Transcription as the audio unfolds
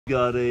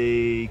Got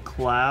a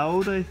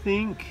cloud, I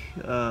think.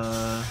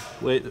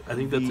 Wait, I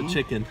think that's a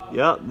chicken.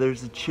 Yeah,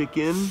 there's a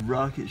chicken.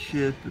 Rocket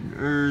ship and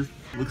Earth.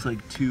 Looks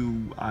like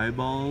 2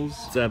 eyeballs.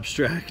 It's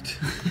abstract.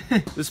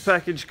 This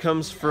package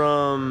comes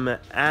from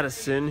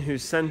Addison, who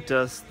sent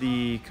us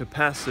the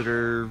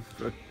capacitor.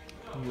 It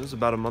was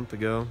about a month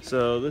ago.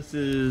 So this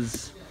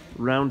is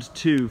round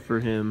 2 for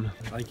him.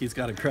 I think he's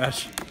got a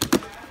crush.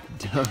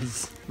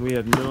 Does. We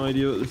have no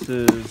idea what this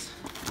is.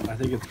 I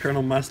think it's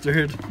Colonel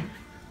Mustard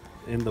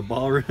in the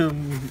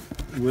ballroom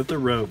with a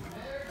rope.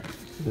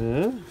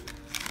 Yeah.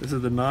 This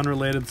is the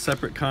non-related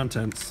separate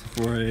contents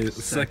for a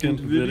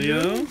second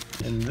video.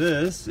 And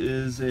this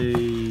is a...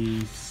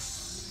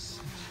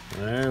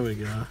 There we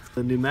go.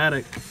 The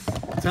pneumatic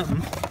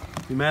something.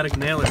 Pneumatic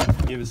nailer.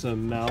 Give us a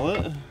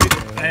mallet.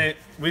 Hey,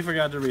 we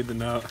forgot to read the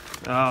note.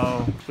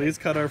 Oh. Please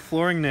cut our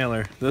flooring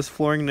nailer. This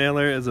flooring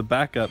nailer is a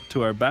backup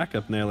to our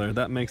backup nailer.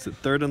 That makes it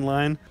third in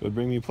line. It would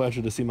bring me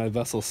pleasure to see my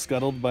vessel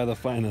scuttled by the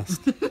finest.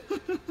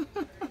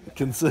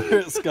 Consider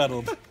it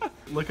scuttled.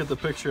 Look at the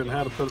picture and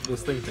how to put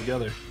this thing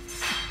together.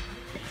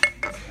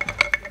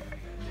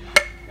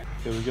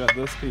 Okay, we got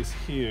this piece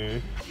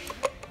here.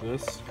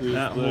 This screws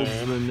that there.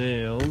 holds the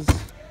nails.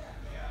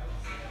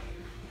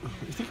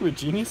 You think we're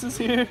geniuses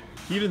here?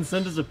 He even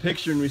sent us a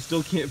picture and we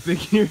still can't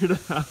figure it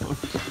out.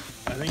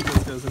 I think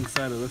this goes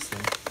inside of this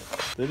thing.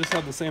 They just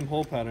have the same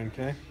hole pattern,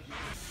 okay?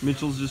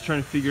 Mitchell's just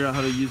trying to figure out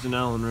how to use an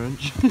Allen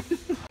wrench.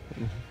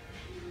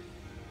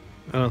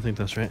 I don't think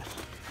that's right.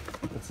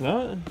 It's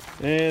not?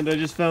 And I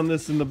just found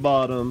this in the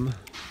bottom.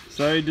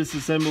 Sorry,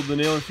 disassembled the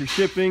nailer for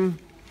shipping.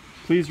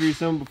 Please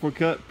reassemble before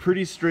cut.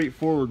 Pretty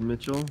straightforward,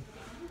 Mitchell.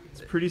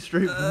 It's pretty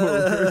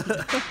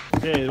straightforward.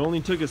 Okay, it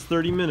only took us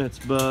 30 minutes,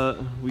 but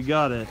we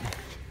got it.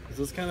 Is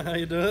this kind of how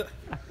you do it?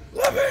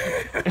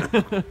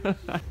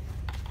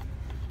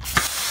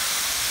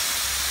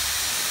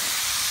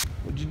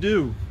 What'd you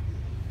do?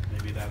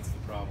 Maybe that's the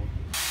problem.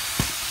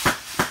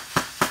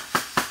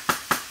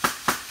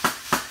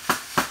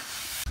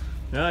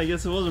 Yeah, I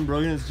guess it wasn't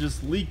broken, it's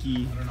just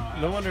leaky. I don't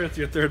know. No wonder it's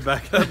your third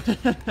backup.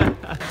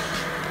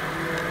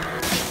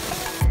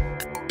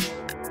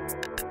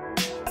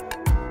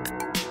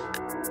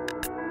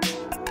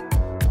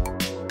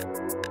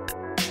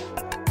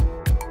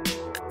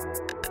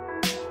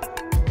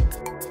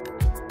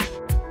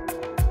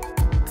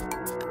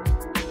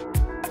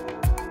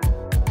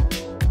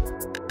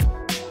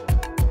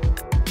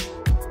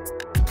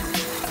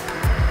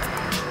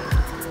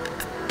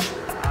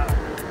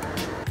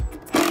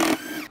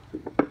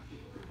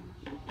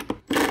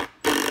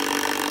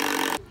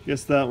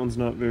 Guess that one's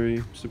not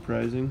very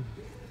surprising.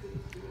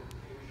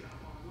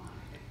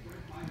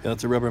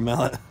 That's a rubber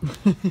mallet.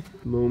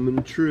 Moment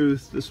of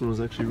truth. This one was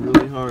actually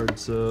really hard,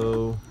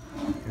 so...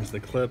 Here's the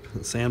clip, the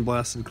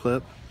sandblasted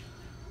clip.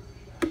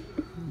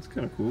 It's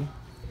kind of cool.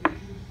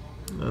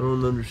 I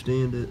don't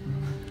understand it.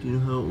 Do you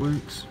know how it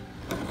works?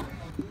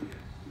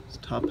 This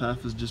top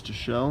half is just a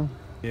shell.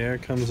 The air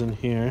comes in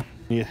here.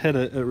 When you hit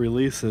it, it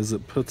releases.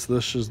 It puts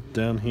this just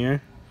down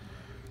here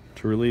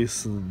to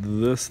release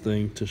this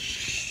thing to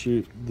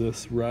shoot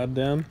this rod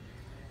down.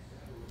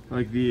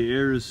 Like the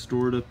air is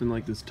stored up in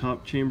like this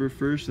top chamber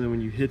first, and then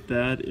when you hit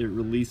that, it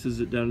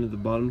releases it down to the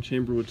bottom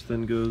chamber, which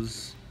then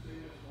goes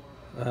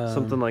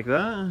something like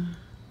that.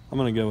 I'm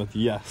gonna go with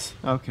yes.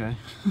 Okay.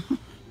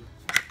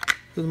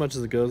 As much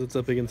as it goes, it's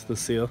up against the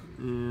seal.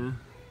 Yeah.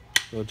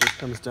 So it just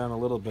comes down a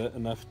little bit,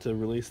 enough to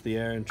release the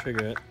air and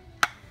trigger it.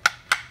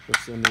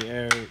 What's in the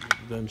air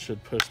then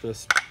should push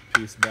this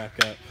piece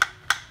back up.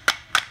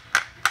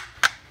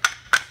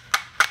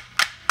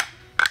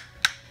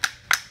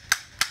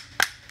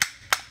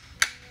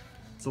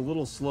 It's a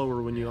little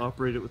slower when you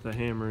operate it with a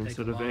hammer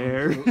instead of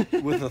air.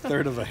 With a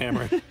third of a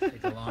hammer.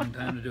 Take a long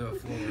time to do it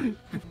forward.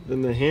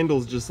 Then the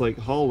handle's just like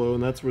hollow,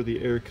 and that's where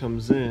the air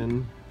comes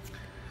in.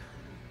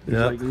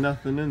 There's like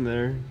nothing in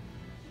there.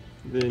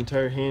 The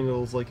entire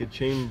handle is like an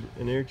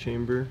air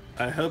chamber.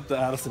 I hope that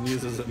Addison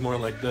uses it more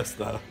like this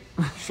though.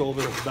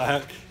 Shoulders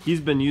back.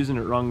 He's been using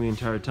it wrong the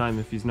entire time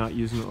if he's not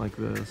using it like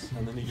this.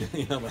 And then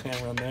you have a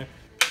hammer on there.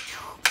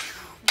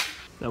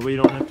 That way you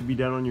don't have to be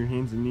down on your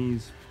hands and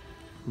knees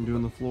and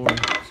doing the floor.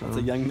 So. It's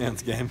a young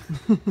man's game.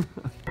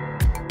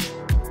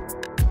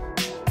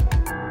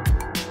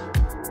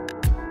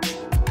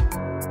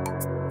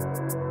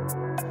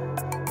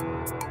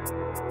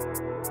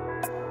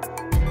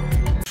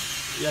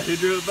 Yeah, who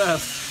drew it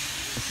best?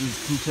 This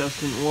is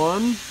contestant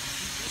 1,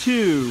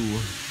 2.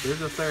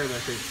 There's a third, I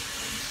think.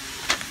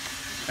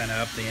 Kind of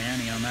up the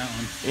ante on that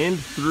one. And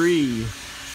 3.